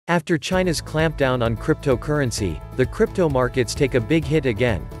After China's clampdown on cryptocurrency, the crypto markets take a big hit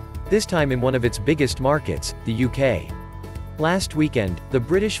again, this time in one of its biggest markets, the UK. Last weekend, the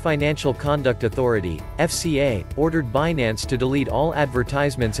British Financial Conduct Authority, FCA, ordered Binance to delete all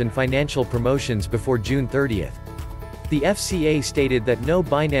advertisements and financial promotions before June 30th. The FCA stated that no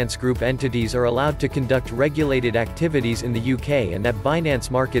Binance Group entities are allowed to conduct regulated activities in the UK and that Binance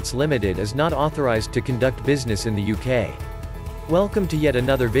Markets Limited is not authorized to conduct business in the UK. Welcome to yet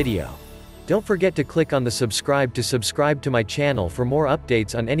another video. Don't forget to click on the subscribe to my channel for more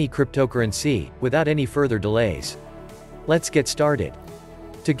updates on any cryptocurrency, without any further delays. Let's get started.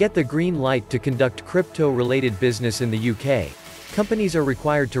 To get the green light to conduct crypto-related business in the UK, companies are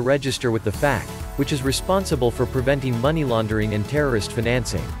required to register with the FAC, which is responsible for preventing money laundering and terrorist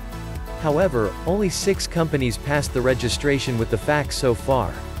financing. However, only 6 companies passed the registration with the FAC so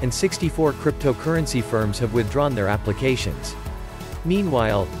far, and 64 cryptocurrency firms have withdrawn their applications.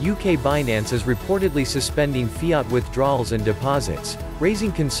 Meanwhile, UK Binance is reportedly suspending fiat withdrawals and deposits,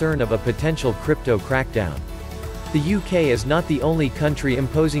 raising concern of a potential crypto crackdown. The UK is not the only country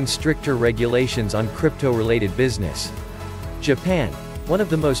imposing stricter regulations on crypto-related business. Japan, one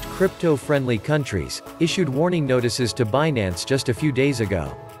of the most crypto-friendly countries, issued warning notices to Binance just a few days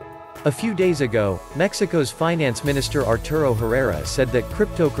ago. A few days ago, Mexico's Finance Minister Arturo Herrera said that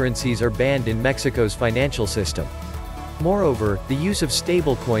cryptocurrencies are banned in Mexico's financial system. Moreover, the use of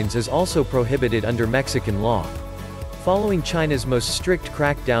stablecoins is also prohibited under Mexican law. Following China's most strict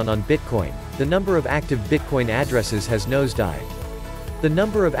crackdown on Bitcoin, the number of active Bitcoin addresses has nosedived. The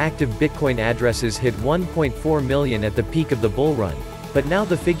number of active Bitcoin addresses hit 1.4 million at the peak of the bull run, but now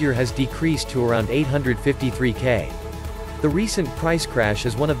the figure has decreased to around 853K. The recent price crash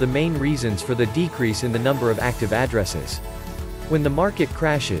is one of the main reasons for the decrease in the number of active addresses. When the market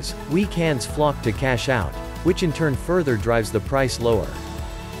crashes, weak hands flock to cash out, which in turn further drives the price lower.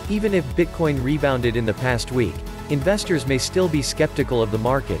 Even if Bitcoin rebounded in the past week, investors may still be skeptical of the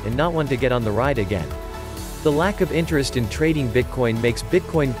market and not want to get on the ride again. The lack of interest in trading Bitcoin makes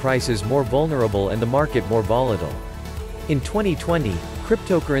Bitcoin prices more vulnerable and the market more volatile. In 2020,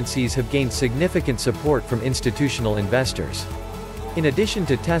 cryptocurrencies have gained significant support from institutional investors. In addition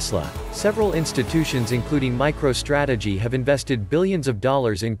to Tesla, several institutions including MicroStrategy have invested billions of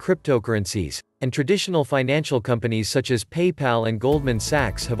dollars in cryptocurrencies, and traditional financial companies such as PayPal and Goldman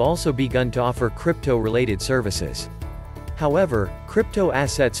Sachs have also begun to offer crypto-related services. However, crypto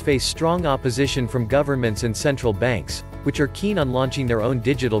assets face strong opposition from governments and central banks, which are keen on launching their own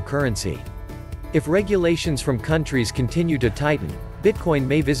digital currency. If regulations from countries continue to tighten, Bitcoin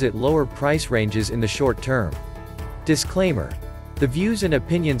may visit lower price ranges in the short term. Disclaimer: the views and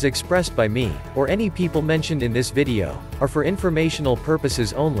opinions expressed by me, or any people mentioned in this video, are for informational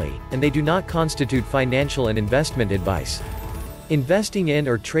purposes only, and they do not constitute financial and investment advice. Investing in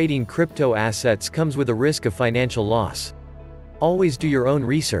or trading crypto assets comes with a risk of financial loss. Always do your own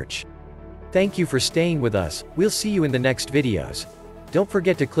research. Thank you for staying with us. We'll see you in the next videos. Don't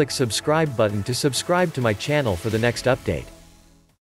forget to click subscribe button to subscribe to my channel for the next update.